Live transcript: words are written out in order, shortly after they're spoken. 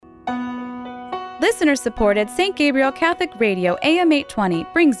Listener-supported St. Gabriel Catholic Radio AM 820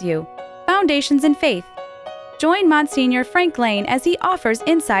 brings you Foundations in Faith. Join Monsignor Frank Lane as he offers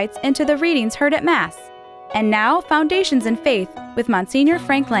insights into the readings heard at Mass. And now, Foundations in Faith with Monsignor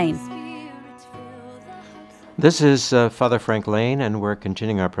Frank Lane. This is Father Frank Lane, and we're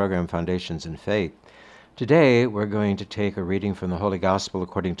continuing our program, Foundations in Faith. Today, we're going to take a reading from the Holy Gospel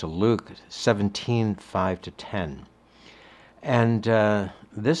according to Luke 17, 5-10. And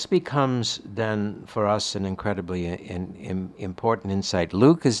this becomes then for us an incredibly important insight.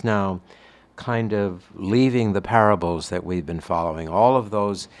 Luke is now kind of leaving the parables that we've been following, all of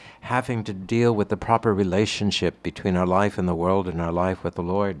those having to deal with the proper relationship between our life in the world and our life with the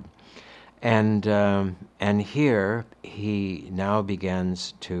Lord. And here he now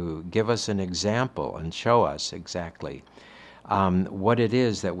begins to give us an example and show us exactly what it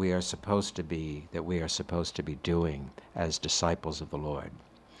is that we are supposed to be doing as disciples of the Lord.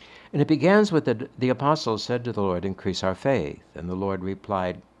 And it begins with the apostles said to the Lord, "Increase our faith." And the Lord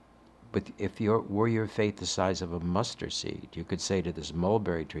replied, "But if were your faith the size of a mustard seed, you could say to this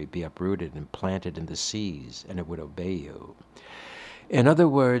mulberry tree, be uprooted and planted in the seas, and it would obey you." In other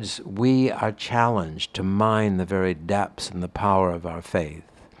words, we are challenged to mine the very depths and the power of our faith.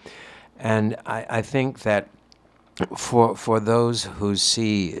 And I think that for those who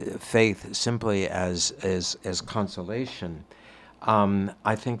see faith simply as consolation,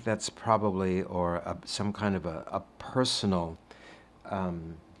 I think that's probably some kind of a personal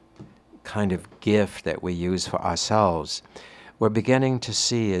kind of gift that we use for ourselves. We're beginning to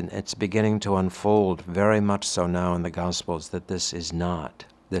see, and it's beginning to unfold very much so now in the Gospels, that this is not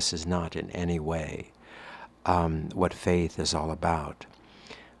in any way what faith is all about.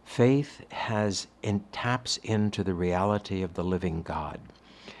 Faith taps into the reality of the living God.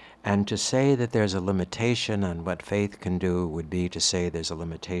 And to say that there's a limitation on what faith can do would be to say there's a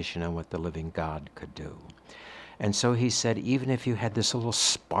limitation on what the living God could do. And so he said, even if you had this little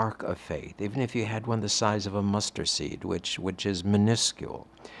spark of faith, even if you had one the size of a mustard seed, which is minuscule,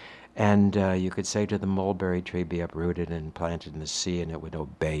 and you could say to the mulberry tree, be uprooted and planted in the sea, and it would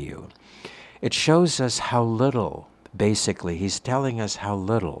obey you. It shows us how little, basically, he's telling us how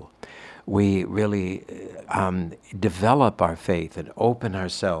little we really develop our faith and open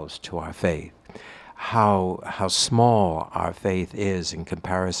ourselves to our faith. How small our faith is in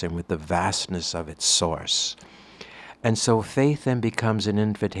comparison with the vastness of its source. And so faith then becomes an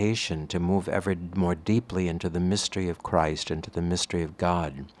invitation to move ever more deeply into the mystery of Christ, into the mystery of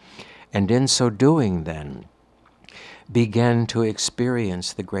God. And in so doing then, begin to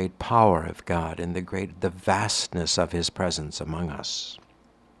experience the great power of God and the vastness of his presence among us.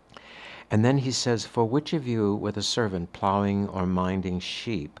 And then he says, "For which of you with a servant plowing or minding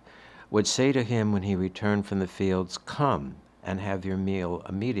sheep would say to him when he returned from the fields, 'Come and have your meal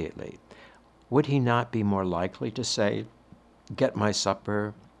immediately'? Would he not be more likely to say, 'Get my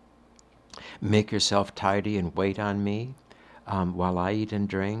supper, make yourself tidy and wait on me while I eat and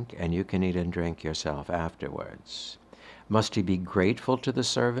drink, and you can eat and drink yourself afterwards'? Must he be grateful to the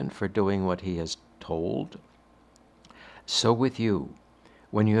servant for doing what he has told? So with you,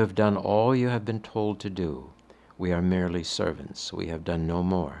 when you have done all you have been told to do, we are merely servants. We have done no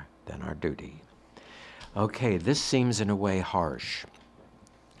more than our duty." Okay, this seems in a way harsh.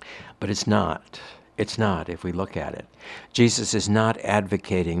 But it's not. It's not if we look at it. Jesus is not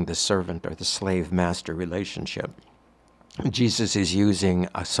advocating the servant or the slave-master relationship. Jesus is using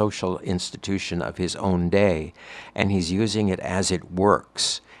a social institution of his own day, and he's using it as it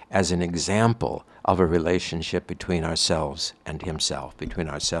works, as an example of a relationship between ourselves and himself, between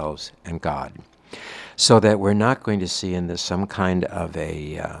ourselves and God. So that we're not going to see in this some kind of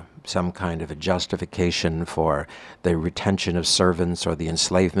a justification for the retention of servants or the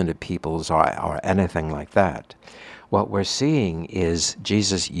enslavement of peoples or anything like that. What we're seeing is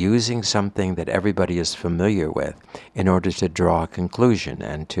Jesus using something that everybody is familiar with in order to draw a conclusion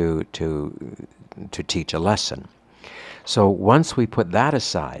and to teach a lesson. So once we put that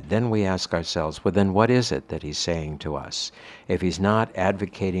aside, then we ask ourselves, well, then what is it that he's saying to us? If he's not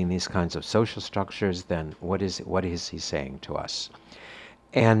advocating these kinds of social structures, then what is he saying to us?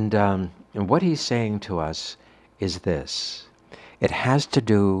 And what he's saying to us is this. It has to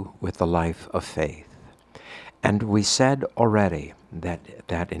do with the life of faith. And we said already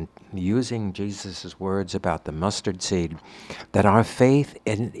that in using Jesus' words about the mustard seed, that our faith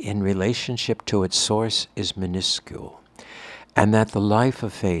in relationship to its source is minuscule. And that the life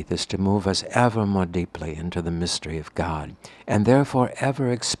of faith is to move us ever more deeply into the mystery of God, and therefore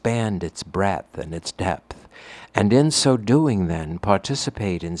ever expand its breadth and its depth, and in so doing then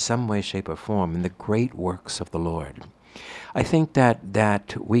participate in some way, shape, or form in the great works of the Lord. I think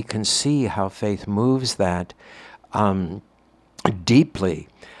that we can see how faith moves that deeply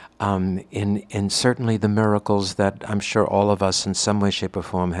in certainly the miracles that I'm sure all of us in some way, shape, or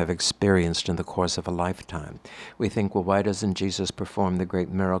form have experienced in the course of a lifetime. We think, well, why doesn't Jesus perform the great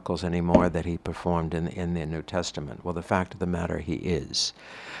miracles anymore that he performed in the New Testament? Well, the fact of the matter, he is,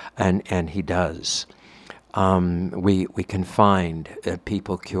 and he does. We can find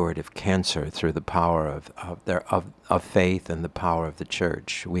people cured of cancer through the power of faith and the power of the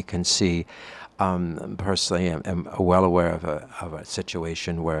church. We can see. Personally, I'm well aware of a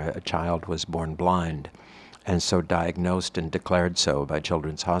situation where a child was born blind, and so diagnosed and declared so by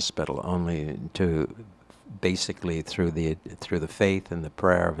Children's Hospital, only to basically through the faith and the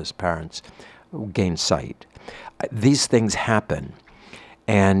prayer of his parents gain sight. These things happen,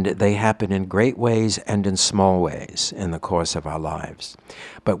 and they happen in great ways and in small ways in the course of our lives.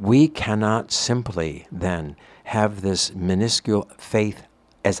 But we cannot simply then have this minuscule faith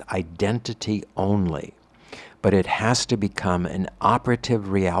as identity only, but it has to become an operative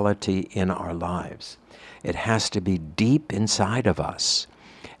reality in our lives. It has to be deep inside of us,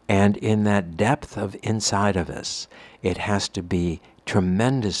 and in that depth of inside of us, it has to be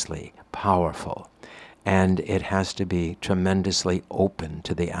tremendously powerful, and it has to be tremendously open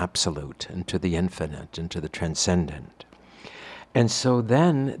to the absolute and to the infinite and to the transcendent. And so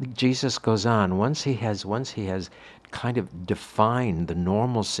then Jesus goes on, once he has kind of defined the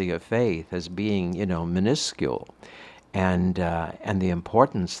normalcy of faith as being, minuscule, and the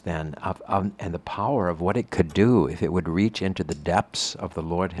importance then of and the power of what it could do if it would reach into the depths of the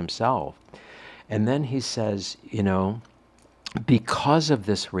Lord himself. And then he says, because of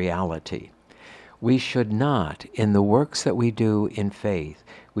this reality, we should not, in the works that we do in faith,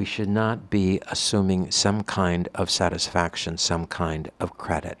 we should not be assuming some kind of satisfaction, some kind of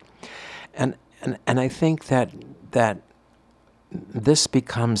credit. And I think that this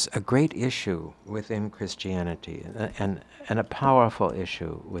becomes a great issue within Christianity, and a powerful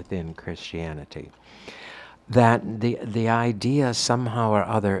issue within Christianity. That the idea somehow or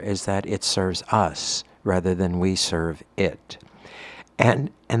other is that it serves us rather than we serve it.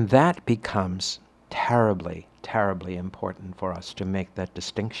 And that becomes terribly, terribly important for us to make that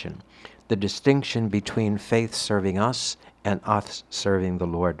distinction. The distinction between faith serving us and us serving the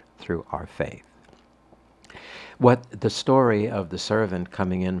Lord through our faith. What the story of the servant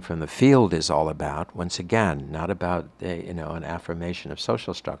coming in from the field is all about, once again, not about an affirmation of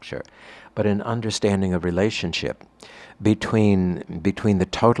social structure, but an understanding of relationship between the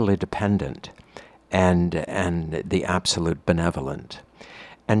totally dependent and the absolute benevolent.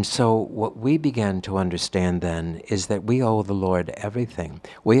 And so what we began to understand then is that we owe the Lord everything.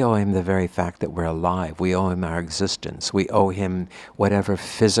 We owe him the very fact that we're alive. We owe him our existence. We owe him whatever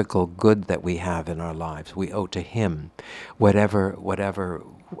physical good that we have in our lives. We owe to him whatever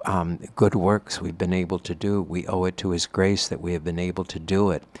good works we've been able to do. We owe it to his grace that we have been able to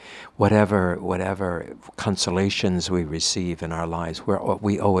do it. Whatever consolations we receive in our lives,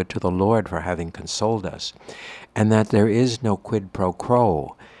 we owe it to the Lord for having consoled us. And that there is no quid pro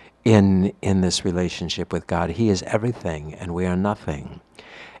quo in this relationship with God. He is everything and we are nothing.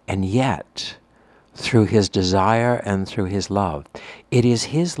 And yet, through his desire and through his love, it is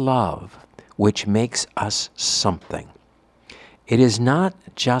his love which makes us something. It is not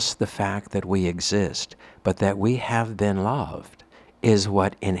just the fact that we exist, but that we have been loved is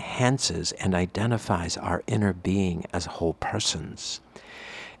what enhances and identifies our inner being as whole persons.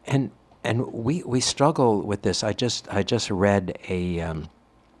 And we struggle with this. I just read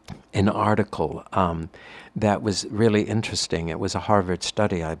an article that was really interesting. It was a Harvard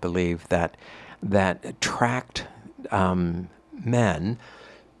study, I believe, that tracked men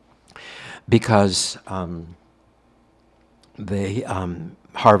because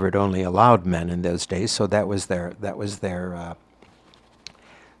Harvard only allowed men in those days, so that was their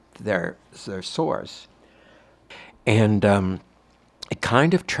source, and it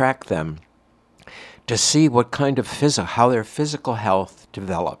kind of tracked them to see what kind of how their physical health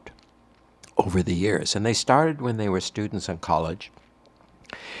developed over the years. And they started when they were students in college.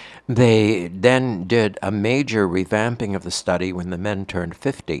 They then did a major revamping of the study when the men turned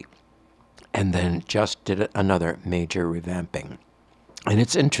 50, and then just did another major revamping. And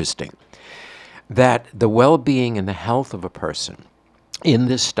it's interesting that the well-being and the health of a person in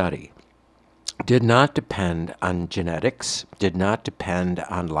this study did not depend on genetics, did not depend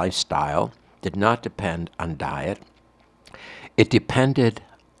on lifestyle, did not depend on diet. It depended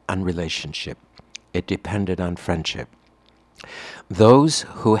on relationship. It depended on friendship. Those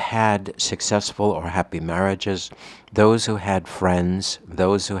who had successful or happy marriages, those who had friends,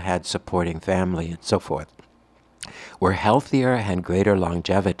 those who had supporting family, and so forth, were healthier, had greater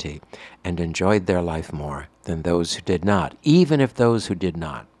longevity, and enjoyed their life more than those who did not, even if those who did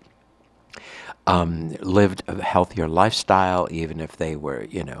not lived a healthier lifestyle, even if they were,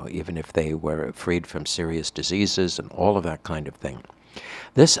 even if they were freed from serious diseases and all of that kind of thing.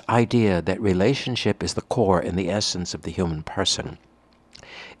 This idea that relationship is the core and the essence of the human person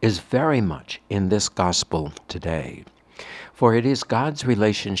is very much in this gospel today. For it is God's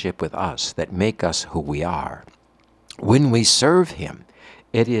relationship with us that make us who we are. When we serve Him,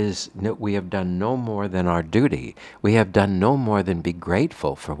 we have done no more than our duty. We have done no more than be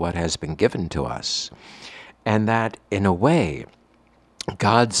grateful for what has been given to us. And that, in a way,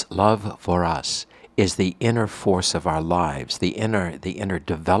 God's love for us is the inner force of our lives, the inner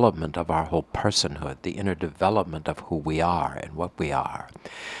development of our whole personhood, the inner development of who we are and what we are.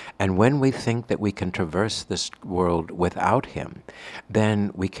 And when we think that we can traverse this world without Him,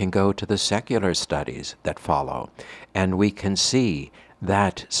 then we can go to the secular studies that follow, and we can see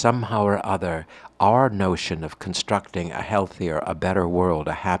that somehow or other our notion of constructing a healthier, a better world,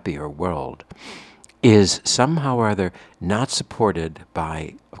 a happier world, is somehow or other not supported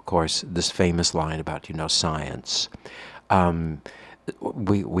by, of course, this famous line about, science.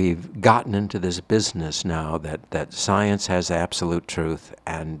 We've gotten into this business now that science has absolute truth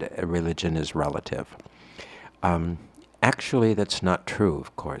and religion is relative. Actually, that's not true,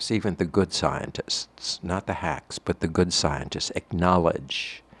 of course. Even the good scientists, not the hacks, but the good scientists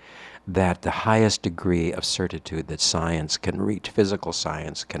acknowledge that the highest degree of certitude that science can reach, physical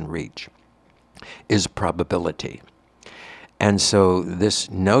science can reach, is probability. And so this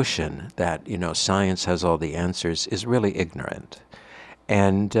notion that, science has all the answers is really ignorant.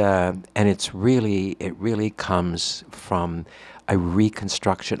 And it really comes from a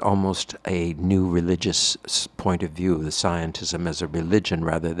reconstruction, almost a new religious point of view, the scientism as a religion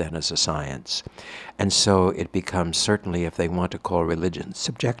rather than as a science. And so it becomes, certainly if they want to call religion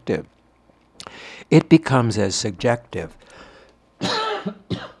subjective, it becomes as subjective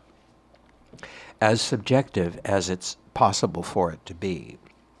as it's possible for it to be.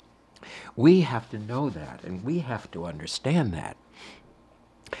 We have to know that, and we have to understand that.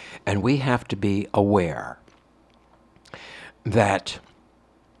 And we have to be aware that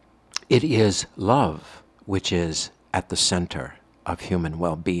it is love which is at the center of human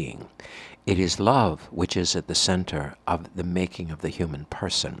well-being. It is love which is at the center of the making of the human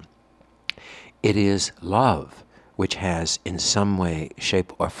person. It is love which has in some way,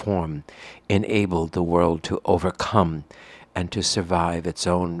 shape, or form enabled the world to overcome and to survive its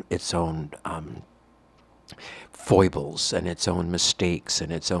own foibles and its own mistakes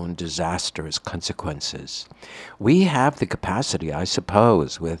and its own disastrous consequences. We have the capacity, I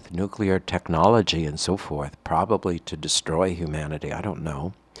suppose, with nuclear technology and so forth, probably to destroy humanity. I don't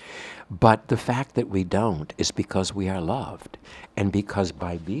know. But the fact that we don't is because we are loved, and because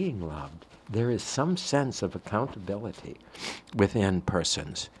by being loved, there is some sense of accountability within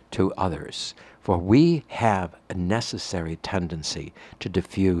persons to others. For we have a necessary tendency to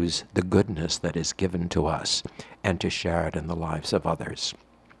diffuse the goodness that is given to us and to share it in the lives of others.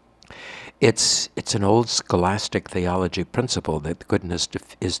 It's an old scholastic theology principle that goodness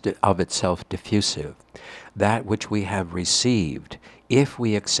is of itself diffusive. That which we have received, if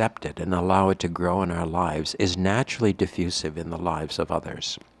we accept it and allow it to grow in our lives, is naturally diffusive in the lives of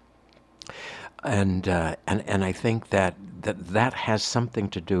others. And I think that has something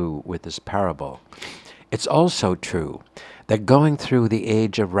to do with this parable. It's also true that going through the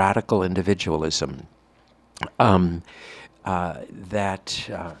age of radical individualism, that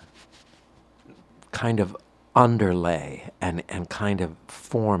kind of underlay and kind of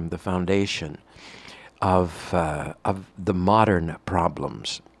form the foundation of the modern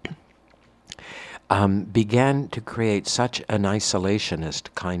problems, began to create such an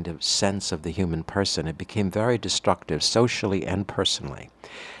isolationist kind of sense of the human person. It became very destructive socially and personally,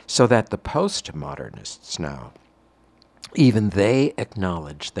 so that the postmodernists now, even they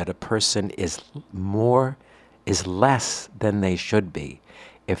acknowledge that a person is less than they should be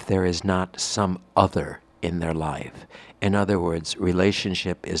if there is not some other in their life. In other words,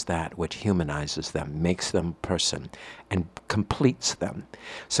 relationship is that which humanizes them, makes them person, and completes them.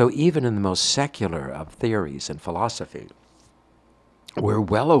 So even in the most secular of theories and philosophy, we're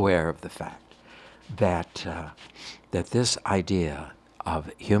well aware of the fact that this idea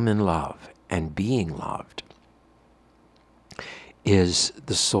of human love and being loved is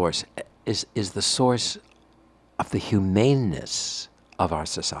the source of the humaneness of our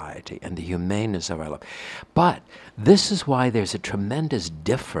society and the humaneness of our love. But this is why there's a tremendous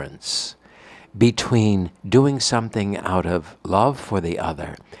difference between doing something out of love for the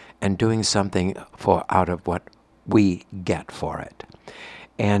other and doing something out of what we get for it.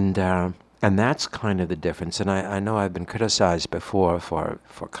 And that's kind of the difference. And I know I've been criticized before for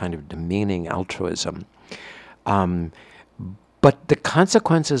kind of demeaning altruism. But the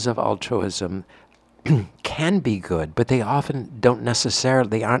consequences of altruism can be good, but they often aren't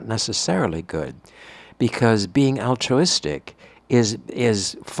necessarily good, because being altruistic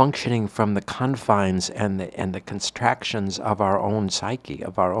is functioning from the confines and the contractions of our own psyche,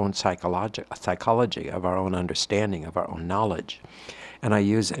 of our own psychology, of our own understanding, of our own knowledge. And I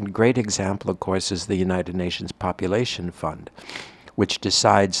use a great example, of course, is the United Nations Population Fund, which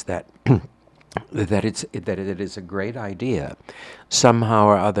decides that that it is a great idea somehow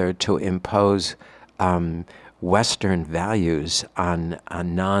or other to impose Western values on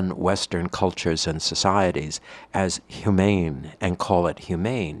non-Western cultures and societies as humane, and call it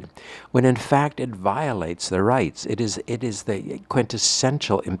humane, when in fact it violates their rights. It is the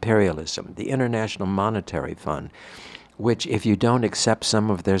quintessential imperialism, the International Monetary Fund, which, if you don't accept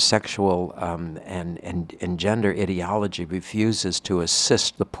some of their sexual and gender ideology, refuses to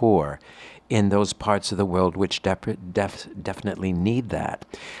assist the poor in those parts of the world which definitely need that.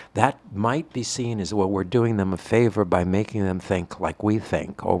 That might be seen as, well, we're doing them a favor by making them think like we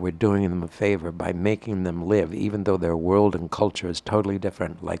think, or we're doing them a favor by making them live, even though their world and culture is totally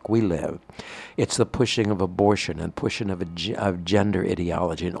different, like we live. It's the pushing of abortion and pushing of gender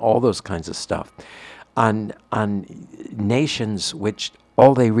ideology and all those kinds of stuff on nations which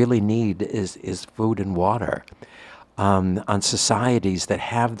all they really need is food and water. On societies that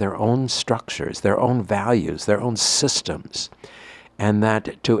have their own structures, their own values, their own systems, and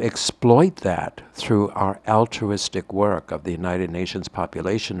that to exploit that through our altruistic work of the United Nations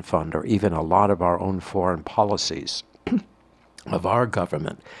Population Fund, or even a lot of our own foreign policies of our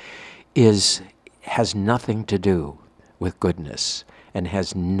government, has nothing to do with goodness, and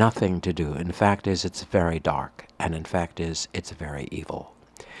has nothing to do, in fact, it's very dark, and in fact it's very evil.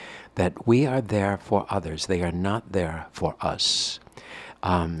 That we are there for others. They are not there for us,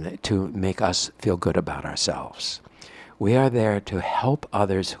 to make us feel good about ourselves. We are there to help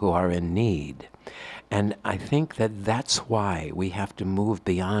others who are in need. And I think that that's why we have to move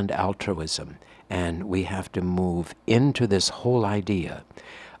beyond altruism, and we have to move into this whole idea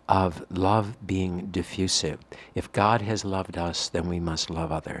of love being diffusive. If God has loved us, then we must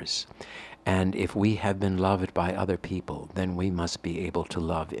love others. And if we have been loved by other people, then we must be able to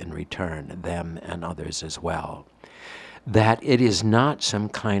love in return them and others as well. That it is not some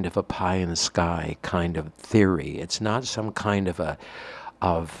kind of a pie in the sky kind of theory. It's not some kind of a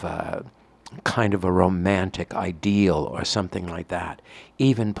romantic ideal or something like that.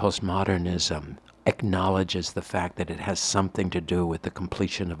 Even postmodernism acknowledges the fact that it has something to do with the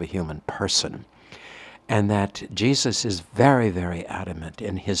completion of a human person. And that Jesus is very, very adamant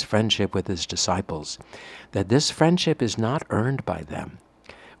in his friendship with his disciples, that this friendship is not earned by them.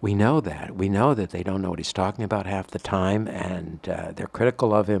 We know that. We know that they don't know what he's talking about half the time, and they're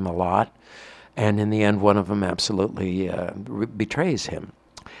critical of him a lot. And in the end, one of them absolutely betrays him.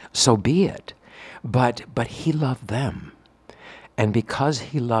 So be it. But he loved them. And because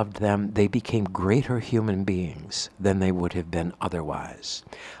he loved them, they became greater human beings than they would have been otherwise.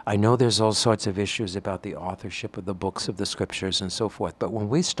 I know there's all sorts of issues about the authorship of the books of the scriptures and so forth, but when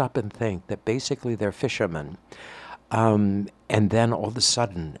we stop and think that basically they're fishermen, and then all of a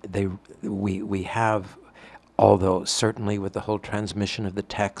sudden we have, although certainly with the whole transmission of the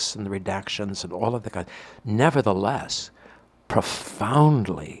texts and the redactions and all of the kind, nevertheless,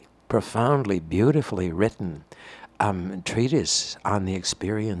 profoundly, beautifully written treatise on the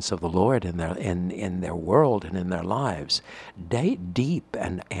experience of the Lord in their world and in their lives, deep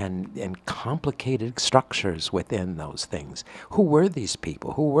and complicated structures within those things. Who were these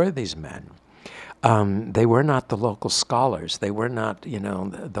people? Who were these men? They were not the local scholars. They were not,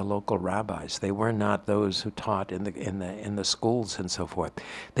 the local rabbis. They were not those who taught in the schools and so forth.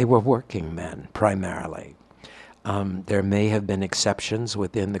 They were working men primarily. There may have been exceptions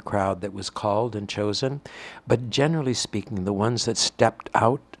within the crowd that was called and chosen, but generally speaking, the ones that stepped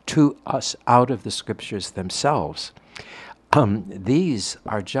out to us out of the scriptures themselves, these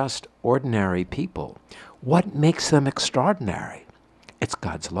are just ordinary people. What makes them extraordinary? It's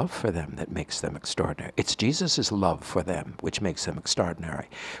God's love for them that makes them extraordinary. It's Jesus' love for them which makes them extraordinary,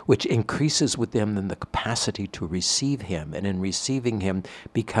 which increases within them the capacity to receive him, and in receiving him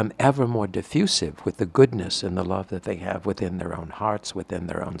become ever more diffusive with the goodness and the love that they have within their own hearts, within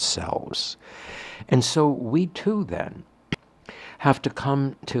their own selves. And so we too then have to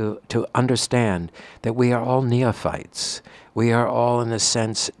come to understand that we are all neophytes. We are all, in a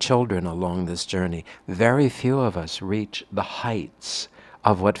sense, children along this journey. Very few of us reach the heights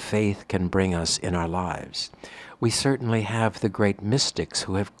of what faith can bring us in our lives. We certainly have the great mystics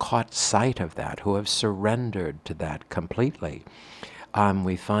who have caught sight of that, who have surrendered to that completely.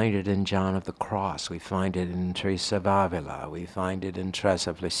 We find it in John of the Cross. We find it in Teresa of Avila. We find it in Thérèse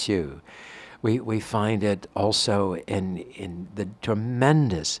of Lisieux. We find it also in the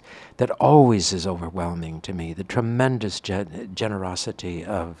tremendous, that always is overwhelming to me, the tremendous generosity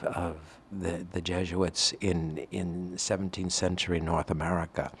of the Jesuits in 17th century North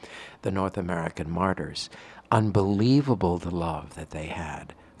America, the North American martyrs. Unbelievable the love that they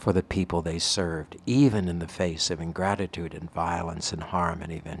had for the people they served, even in the face of ingratitude and violence and harm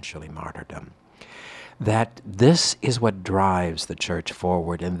and eventually martyrdom. That this is what drives the church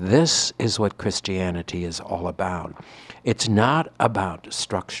forward, and this is what Christianity is all about. It's not about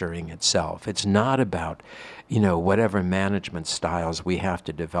structuring itself. It's not about, whatever management styles we have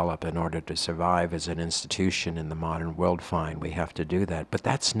to develop in order to survive as an institution in the modern world. Fine, we have to do that. But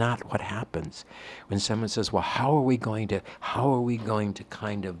that's not what happens. When someone says, well, how are we going to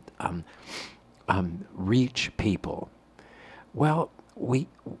kind of reach people? Well, we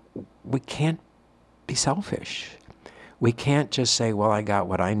can't be selfish. We can't just say, well, I got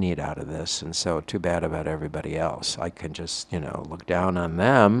what I need out of this, and so too bad about everybody else. I can just, look down on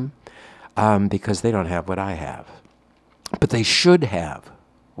them because they don't have what I have. But they should have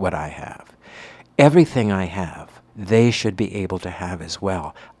what I have. Everything I have, they should be able to have as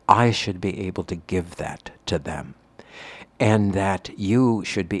well. I should be able to give that to them. And that you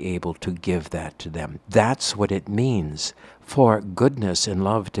should be able to give that to them. That's what it means for goodness and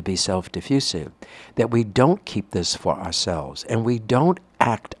love to be self-diffusive, that we don't keep this for ourselves, and we don't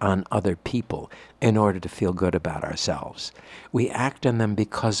act on other people in order to feel good about ourselves. We act on them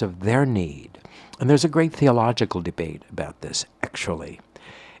because of their need. And there's a great theological debate about this, actually.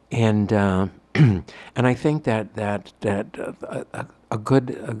 And and I think that a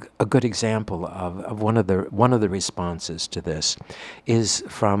good example of one of the responses to this is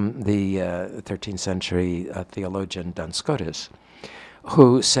from the 13th century theologian Duns Scotus,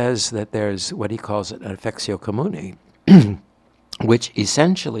 who says that there's what he calls an affectio commune, which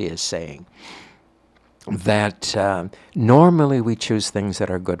essentially is saying that normally we choose things that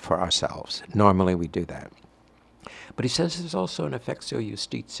are good for ourselves. Normally we do that. But he says there's also an affectio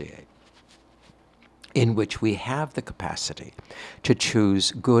justitiae, in which we have the capacity to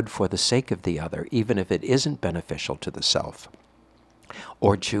choose good for the sake of the other, even if it isn't beneficial to the self,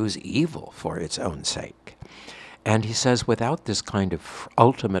 or choose evil for its own sake. And he says without this kind of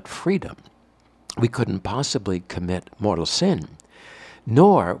ultimate freedom, we couldn't possibly commit mortal sin,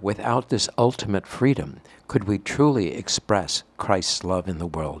 nor without this ultimate freedom could we truly express Christ's love in the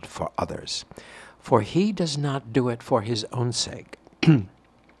world for others. For he does not do it for his own sake.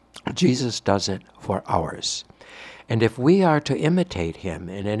 Jesus does it for ours. And if we are to imitate him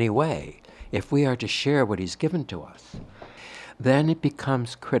in any way, if we are to share what he's given to us, then it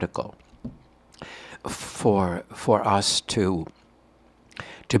becomes critical for us to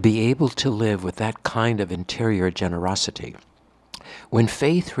be able to live with that kind of interior generosity. When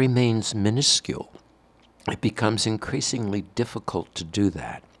faith remains minuscule, it becomes increasingly difficult to do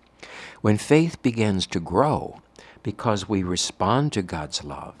that. When faith begins to grow, because we respond to God's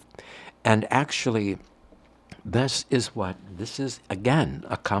love, and actually this is, again,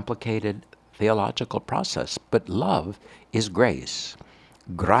 a complicated theological process, but love is grace.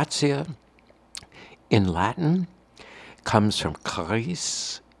 Gratia in Latin comes from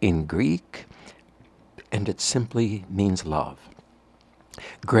charis in Greek, and it simply means love.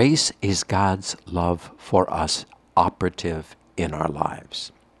 Grace is God's love for us, operative in our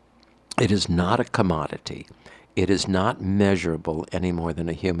lives. It is not a commodity. It is not measurable any more than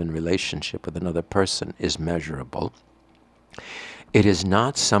a human relationship with another person is measurable. It is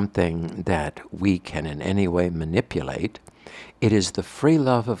not something that we can in any way manipulate. It is the free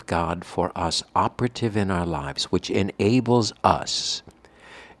love of God for us, operative in our lives, which enables us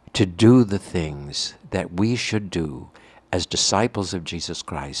to do the things that we should do as disciples of Jesus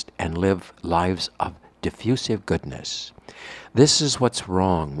Christ and live lives of diffusive goodness. This is what's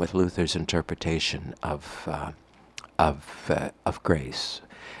wrong with Luther's interpretation of grace,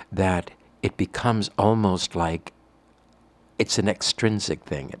 that it becomes almost like it's an extrinsic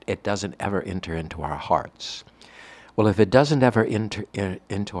thing. It doesn't ever enter into our hearts. Well, if it doesn't ever enter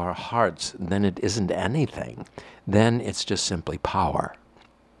into our hearts, then it isn't anything. Then it's just simply power.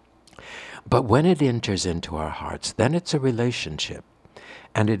 But when it enters into our hearts, then it's a relationship.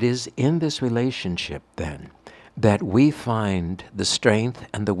 And it is in this relationship, then, that we find the strength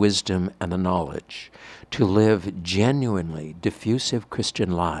and the wisdom and the knowledge to live genuinely diffusive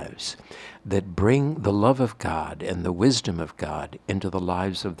Christian lives that bring the love of God and the wisdom of God into the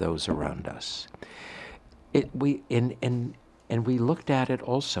lives of those around us. and we looked at it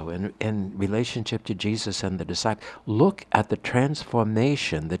also in relationship to Jesus and the disciples. Look at the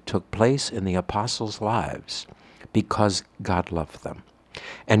transformation that took place in the apostles' lives because God loved them.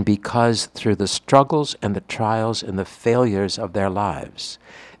 And because through the struggles and the trials and the failures of their lives,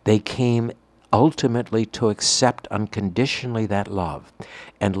 they came ultimately to accept unconditionally that love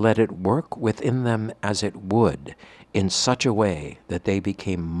and let it work within them as it would in such a way that they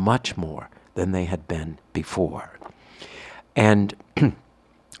became much more than they had been before. And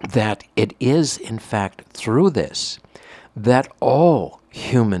that it is, in fact, through this that all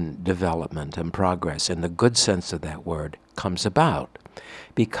human development and progress, in the good sense of that word, comes about,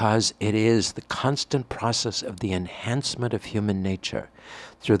 because it is the constant process of the enhancement of human nature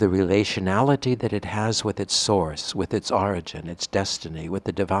through the relationality that it has with its source, with its origin, its destiny, with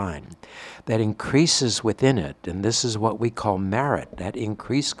the divine, that increases within it, and this is what we call merit, that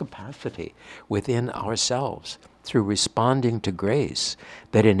increased capacity within ourselves through responding to grace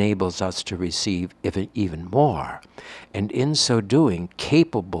that enables us to receive even more, and in so doing,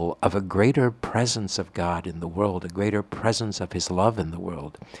 capable of a greater presence of God in the world, a greater presence of His love in the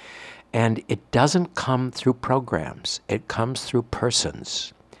world. And it doesn't come through programs, it comes through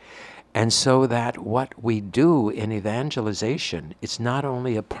persons. And so that what we do in evangelization, it's not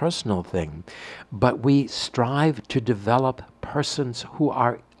only a personal thing, but we strive to develop persons who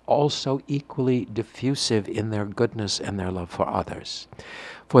are also equally diffusive in their goodness and their love for others.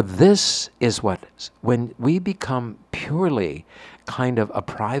 For this is what, when we become purely kind of a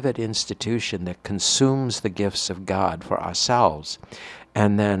private institution that consumes the gifts of God for ourselves,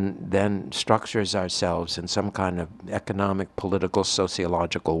 and then structures ourselves in some kind of economic, political,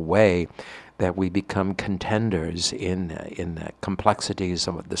 sociological way, that we become contenders in the complexities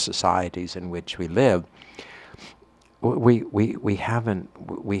of the societies in which we live, we haven't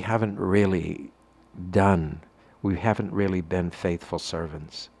really been faithful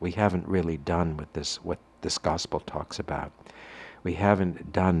servants. We haven't really done what this gospel talks about. We have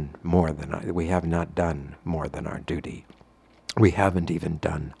not done more than our duty. We haven't even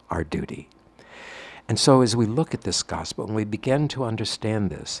done our duty. And so as we look at this gospel and we begin to understand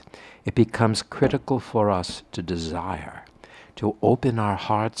this, it becomes critical for us to desire to open our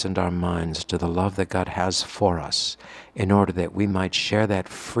hearts and our minds to the love that God has for us, in order that we might share that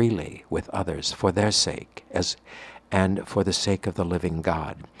freely with others for their sake, and for the sake of the living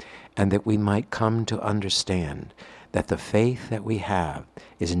God, and that we might come to understand that the faith that we have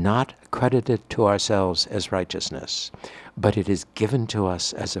is not credited to ourselves as righteousness, but it is given to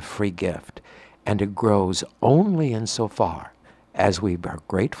us as a free gift, and it grows only insofar as we are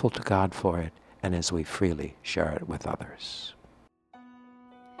grateful to God for it and as we freely share it with others.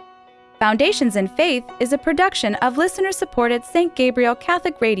 Foundations in Faith is a production of listener-supported St. Gabriel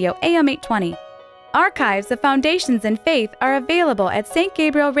Catholic Radio AM 820. Archives of Foundations in Faith are available at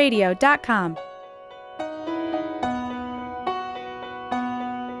stgabrielradio.com.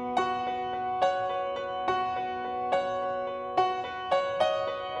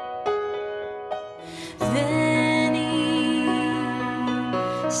 Veni,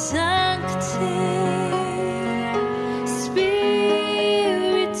 Sancte